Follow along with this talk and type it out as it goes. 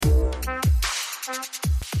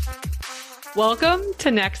Welcome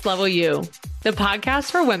to Next Level You, the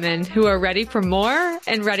podcast for women who are ready for more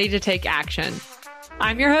and ready to take action.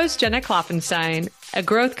 I'm your host, Jenna Klopfenstein, a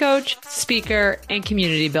growth coach, speaker, and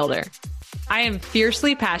community builder. I am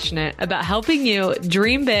fiercely passionate about helping you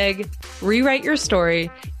dream big, rewrite your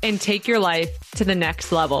story, and take your life to the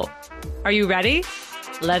next level. Are you ready?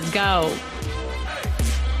 Let's go.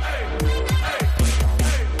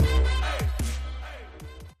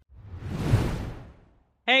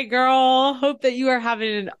 Hey girl, hope that you are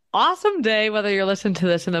having an awesome day, whether you're listening to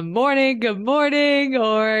this in the morning, good morning,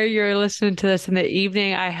 or you're listening to this in the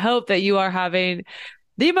evening. I hope that you are having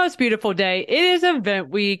the most beautiful day. It is event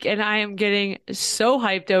week and I am getting so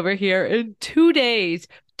hyped over here. In 2 days,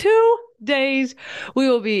 we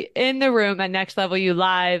will be in the room at Next Level You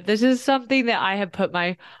Live. This is something that I have put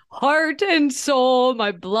my heart and soul,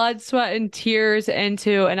 my blood, sweat, and tears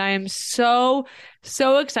into, and I am so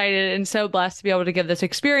excited and so blessed to be able to give this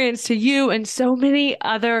experience to you and so many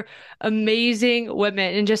other amazing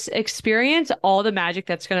women and just experience all the magic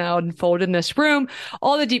that's going to unfold in this room,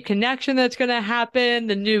 all the deep connection that's going to happen,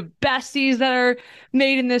 the new besties that are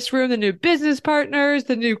made in this room, the new business partners,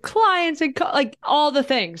 the new clients, and like all the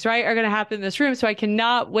things, right, are going to happen in this room. So I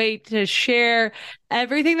cannot wait to share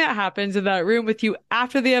everything that happens in that room with you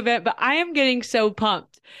after the event, but I am getting so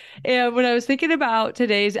pumped. And when I was thinking about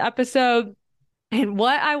today's episode, and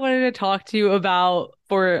what I wanted to talk to you about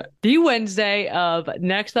for the Wednesday of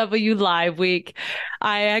Next Level You Live week,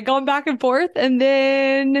 I had gone back and forth and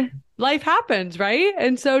then life happens, right?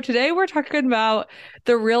 And so today we're talking about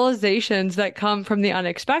the realizations that come from the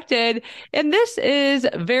unexpected. And this is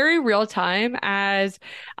very real time as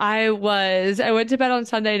I went to bed on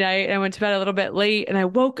Sunday night and I went to bed a little bit late and I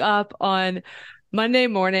woke up on Monday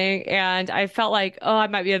morning and I felt like, I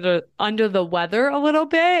might be under the weather a little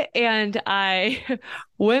bit. And I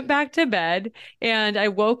went back to bed and I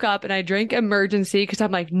woke up and I drank Emergency because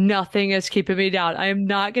I'm like, nothing is keeping me down. I am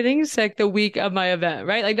not getting sick the week of my event,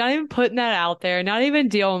 right? Like not even putting that out there, not even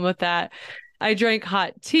dealing with that. I drank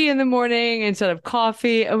hot tea in the morning instead of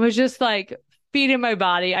coffee. It was just like feeding my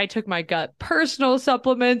body. I took my Gut Personal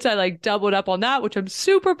supplements. I like doubled up on that, which I'm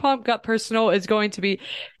super pumped. Gut Personal is going to be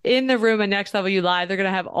in the room at Next Level You Live. They're going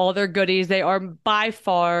to have all their goodies. They are by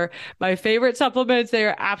far my favorite supplements. They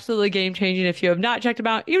are absolutely game changing. If you have not checked them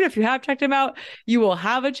out, even if you have checked them out, you will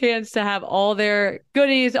have a chance to have all their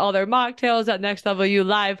goodies, all their mocktails at Next Level You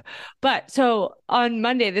Live. But so on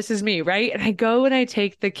Monday, this is me, right? And I go and I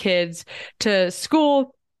take the kids to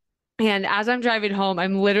school. And as I'm driving home,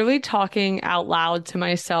 I'm literally talking out loud to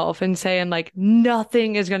myself and saying like,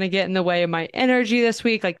 nothing is going to get in the way of my energy this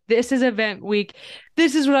week. Like this is event week.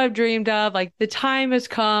 This is what I've dreamed of. Like the time has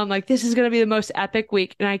come. Like this is going to be the most epic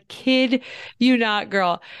week. And I kid you not,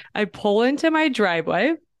 girl, I pull into my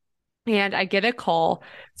driveway and I get a call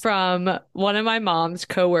from one of my mom's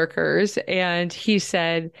coworkers. And he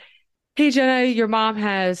said, "Hey, Jenna, your mom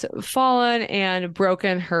has fallen and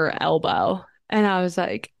broken her elbow." And I was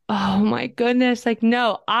like, oh my goodness. Like,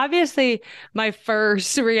 no, obviously my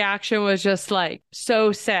first reaction was just like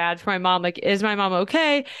so sad for my mom. Like, is my mom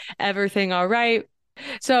okay? Everything all right?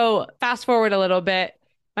 So fast forward a little bit.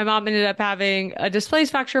 My mom ended up having a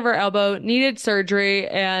displaced fracture of her elbow, needed surgery.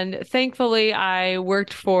 And thankfully I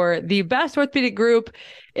worked for the best orthopedic group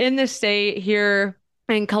in the state here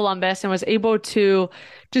in Columbus and was able to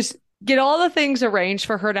just get all the things arranged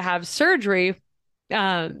for her to have surgery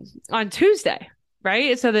on Tuesday.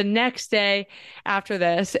 Right. So the next day after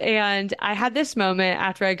this, and I had this moment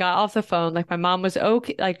after I got off the phone, like my mom was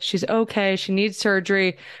okay, like she's okay, she needs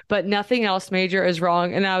surgery, but nothing else major is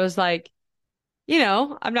wrong. And I was like,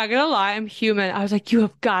 I'm not going to lie, I'm human. I was like, you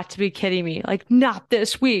have got to be kidding me. Like, not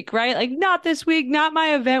this week, right? Like, not this week, not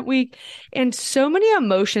my event week. And so many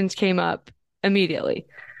emotions came up immediately.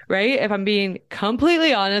 Right? If I'm being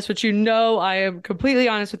completely honest, which I am completely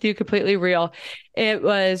honest with you, completely real. It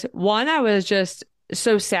was one, I was just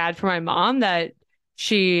so sad for my mom that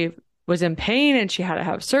she was in pain and she had to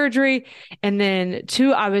have surgery. And then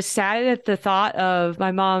two, I was sad at the thought of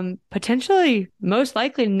my mom potentially, most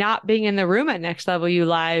likely not being in the room at Next Level You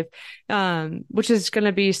Live, which is going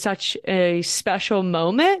to be such a special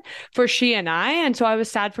moment for she and I. And so I was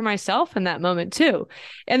sad for myself in that moment too.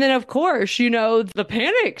 And then of course, the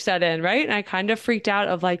panic set in, right? And I kind of freaked out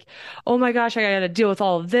of like, oh my gosh, I got to deal with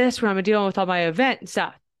all of this when I'm dealing with all my event and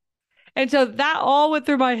stuff. And so that all went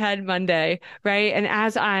through my head Monday, right? And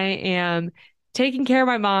as I am taking care of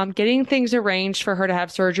my mom, getting things arranged for her to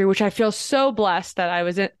have surgery, which I feel so blessed that I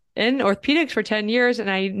was in orthopedics for 10 years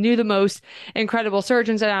and I knew the most incredible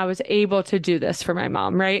surgeons and I was able to do this for my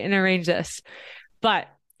mom, right? And arrange this. But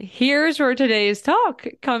here's where today's talk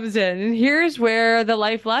comes in. And here's where the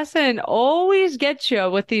life lesson always gets you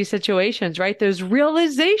with these situations, right? Those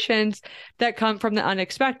realizations that come from the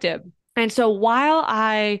unexpected. And so while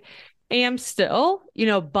I am still,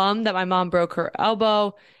 bummed that my mom broke her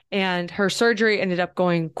elbow and her surgery ended up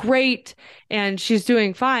going great and she's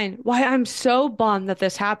doing fine, why I'm so bummed that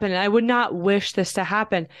this happened. And I would not wish this to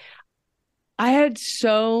happen. I had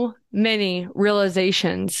so many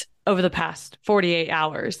realizations over the past 48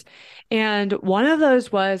 hours. And one of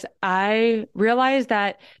those was I realized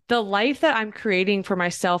that the life that I'm creating for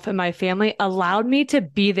myself and my family allowed me to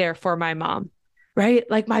be there for my mom, right?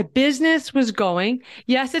 Like my business was going.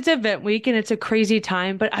 Yes, it's event week and it's a crazy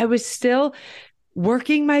time, but I was still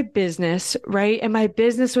working my business, right? And my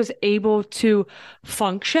business was able to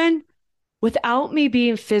function without me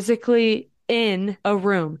being physically in a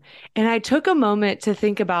room. And I took a moment to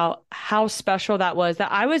think about how special that was,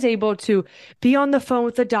 that I was able to be on the phone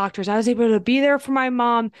with the doctors. I was able to be there for my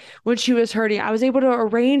mom when she was hurting. I was able to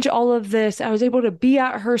arrange all of this. I was able to be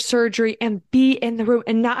at her surgery and be in the room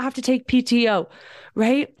and not have to take PTO,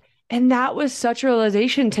 right? And that was such a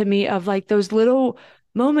realization to me of like those little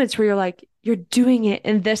moments where you're like, you're doing it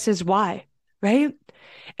and this is why, right?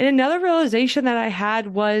 And another realization that I had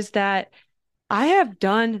was that I have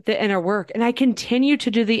done the inner work and I continue to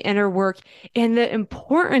do the inner work and the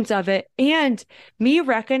importance of it and me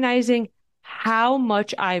recognizing how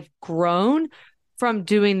much I've grown from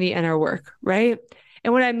doing the inner work, right?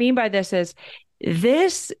 And what I mean by this is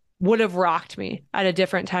this would have rocked me at a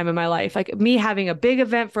different time in my life. Like me having a big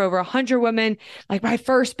event for over 100 women, like my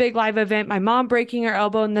first big live event, my mom breaking her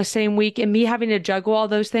elbow in the same week and me having to juggle all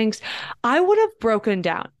those things, I would have broken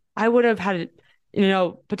down. I would have had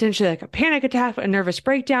potentially like a panic attack, a nervous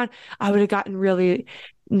breakdown. I would have gotten really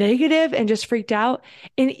negative and just freaked out.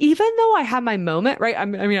 And even though I had my moment, right?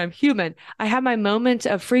 I'm human. I had my moments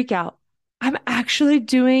of freak out. I'm actually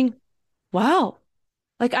doing well.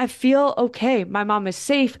 Like I feel okay. My mom is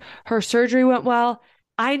safe. Her surgery went well.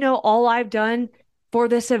 I know all I've done for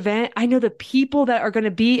this event. I know the people that are going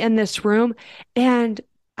to be in this room and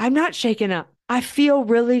I'm not shaken up. I feel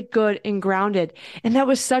really good and grounded. And that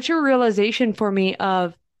was such a realization for me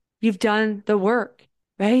of you've done the work,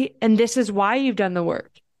 right? And this is why you've done the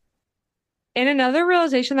work. And another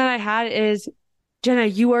realization that I had is, Jenna,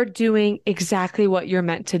 you are doing exactly what you're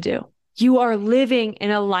meant to do. You are living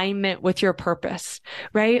in alignment with your purpose,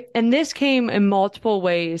 right? And this came in multiple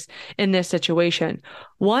ways in this situation.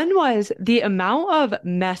 One was the amount of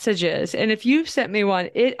messages. And if you've sent me one,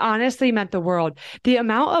 it honestly meant the world. The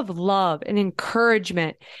amount of love and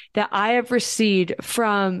encouragement that I have received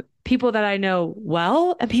from people that I know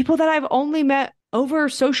well and people that I've only met over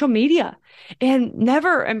social media and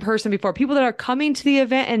never in person before. People that are coming to the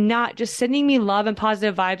event and not just sending me love and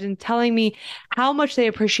positive vibes and telling me how much they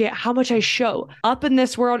appreciate, how much I show up in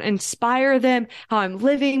this world, inspire them, how I'm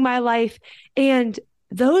living my life. And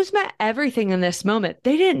those meant everything in this moment.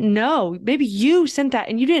 They didn't know. Maybe you sent that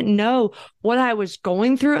and you didn't know what I was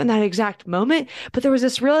going through in that exact moment. But there was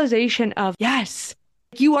this realization of, yes,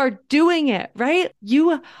 you are doing it, right?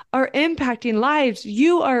 You are impacting lives.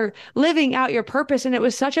 You are living out your purpose. And it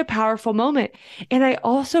was such a powerful moment. And I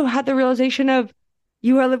also had the realization of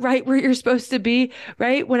you are right where you're supposed to be,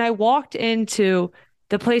 right? When I walked into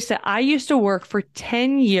the place that I used to work for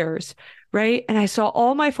 10 years, right? And I saw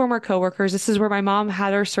all my former coworkers. This is where my mom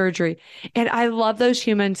had her surgery. And I love those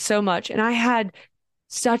humans so much. And I had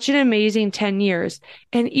such an amazing 10 years.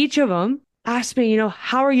 And each of them asked me,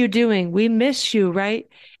 how are you doing? We miss you, right?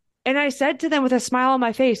 And I said to them with a smile on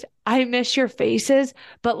my face, I miss your faces,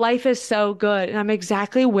 but life is so good. And I'm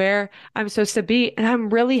exactly where I'm supposed to be. And I'm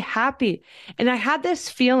really happy. And I had this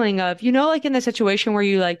feeling of, like in the situation where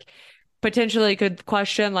you like potentially could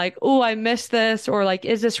question like, oh, I missed this, or like,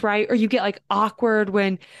 is this right? Or you get like awkward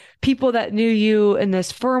when people that knew you in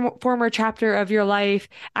this former chapter of your life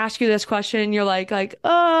ask you this question. You're like,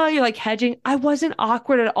 oh, you're like hedging. I wasn't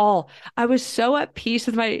awkward at all. I was so at peace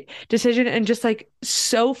with my decision and just like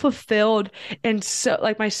so fulfilled. And so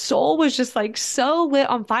like my soul was just like so lit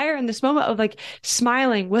on fire in this moment of like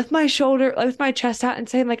smiling with my shoulder, with my chest out and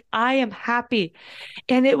saying like, I am happy.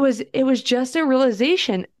 And it was just a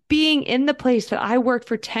realization being in the place that I worked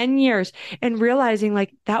for 10 years and realizing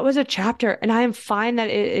like that was a chapter and I am fine that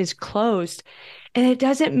it is closed. And it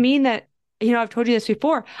doesn't mean that, I've told you this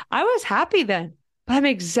before. I was happy then, but I'm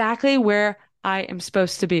exactly where I am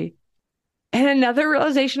supposed to be. And another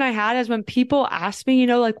realization I had is when people ask me,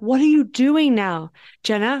 like, what are you doing now,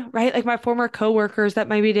 Jenna? Right? Like my former coworkers that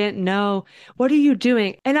maybe didn't know, what are you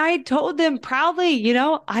doing? And I told them proudly,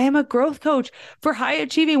 I am a growth coach for high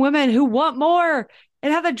achieving women who want more.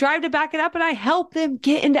 and have the drive to back it up. And I help them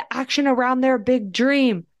get into action around their big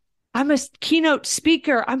dream. I'm a keynote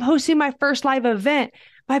speaker. I'm hosting my first live event.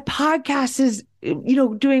 My podcast is,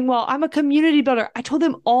 doing well. I'm a community builder. I told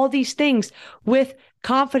them all these things with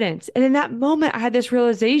confidence. And in that moment, I had this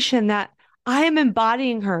realization that I am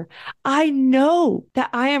embodying her. I know that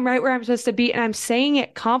I am right where I'm supposed to be, and I'm saying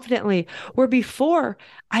it confidently. Where before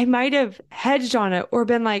I might have hedged on it or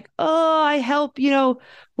been like, oh, I help,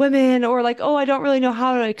 women, or like, oh, I don't really know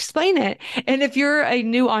how to explain it. And if you're a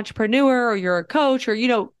new entrepreneur or you're a coach or,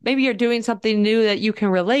 maybe you're doing something new that you can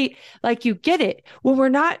relate, like you get it. When we're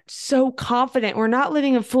not so confident, we're not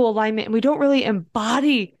living in full alignment and we don't really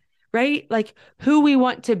embody, right? Like who we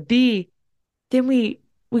want to be, then we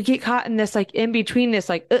get caught in this like in between this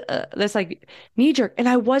this like knee jerk. And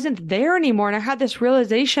I wasn't there anymore. And I had this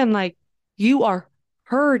realization like, you are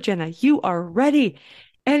her, Jenna, you are ready.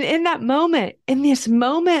 And in that moment, in this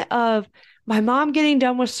moment of my mom getting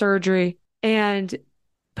done with surgery and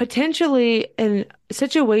potentially in a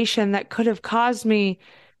situation that could have caused me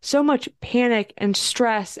so much panic and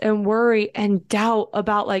stress and worry and doubt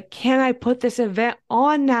about like, can I put this event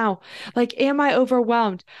on now? Like, am I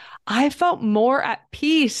overwhelmed? I felt more at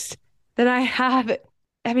peace than I have,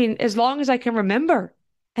 as long as I can remember.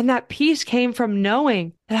 And that peace came from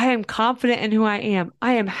knowing that I am confident in who I am.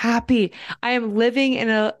 I am happy. I am living in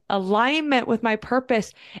a alignment with my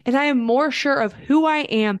purpose. And I am more sure of who I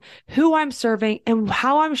am, who I'm serving, and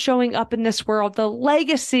how I'm showing up in this world, the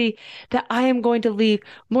legacy that I am going to leave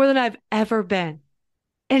more than I've ever been.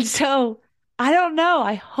 And so I don't know.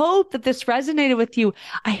 I hope that this resonated with you.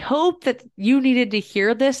 I hope that you needed to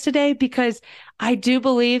hear this today because I do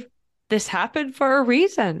believe this happened for a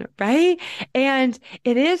reason, right? And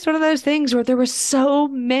it is one of those things where there were so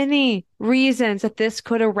many reasons that this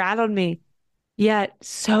could have rattled me, yet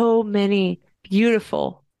so many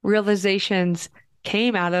beautiful realizations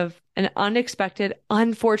came out of an unexpected,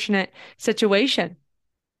 unfortunate situation.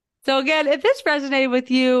 So again, if this resonated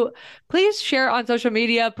with you, please share it on social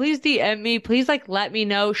media. Please DM me. Please let me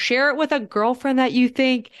know. Share it with a girlfriend that you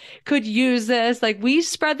think could use this. We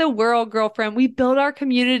spread the world, girlfriend. We build our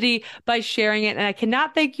community by sharing it. And I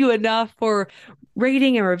cannot thank you enough for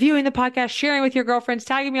rating and reviewing the podcast, sharing with your girlfriends,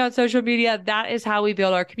 tagging me on social media. That is how we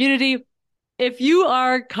build our community. If you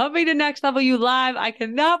are coming to Next Level You Live, I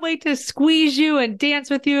cannot wait to squeeze you and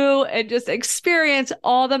dance with you and just experience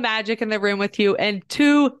all the magic in the room with you in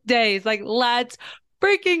 2 days. Let's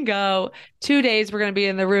freaking go. 2 days we're going to be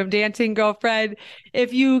in the room dancing, girlfriend.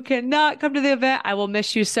 If you cannot come to the event, I will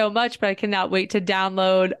miss you so much, but I cannot wait to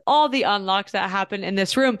download all the unlocks that happen in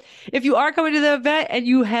this room. If you are coming to the event and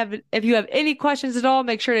if you have any questions at all,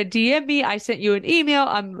 make sure to DM me. I sent you an email.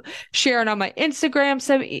 I'm sharing on my Instagram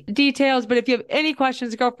some details, but if you have any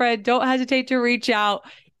questions, girlfriend, don't hesitate to reach out.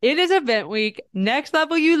 It is event week, Next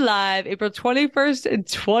Level You Live, April 21st and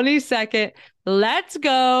 22nd. Let's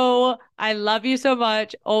go. I love you so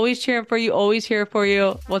much. Always cheering for you, always here for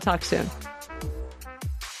you. We'll talk soon.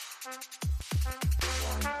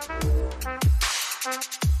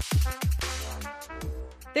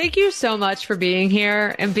 Thank you so much for being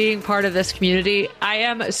here and being part of this community. I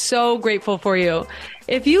am so grateful for you.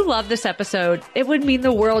 If you love this episode, it would mean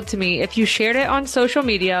the world to me if you shared it on social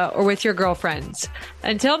media or with your girlfriends.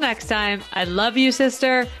 Until next time, I love you,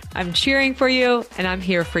 sister. I'm cheering for you and I'm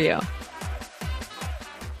here for you.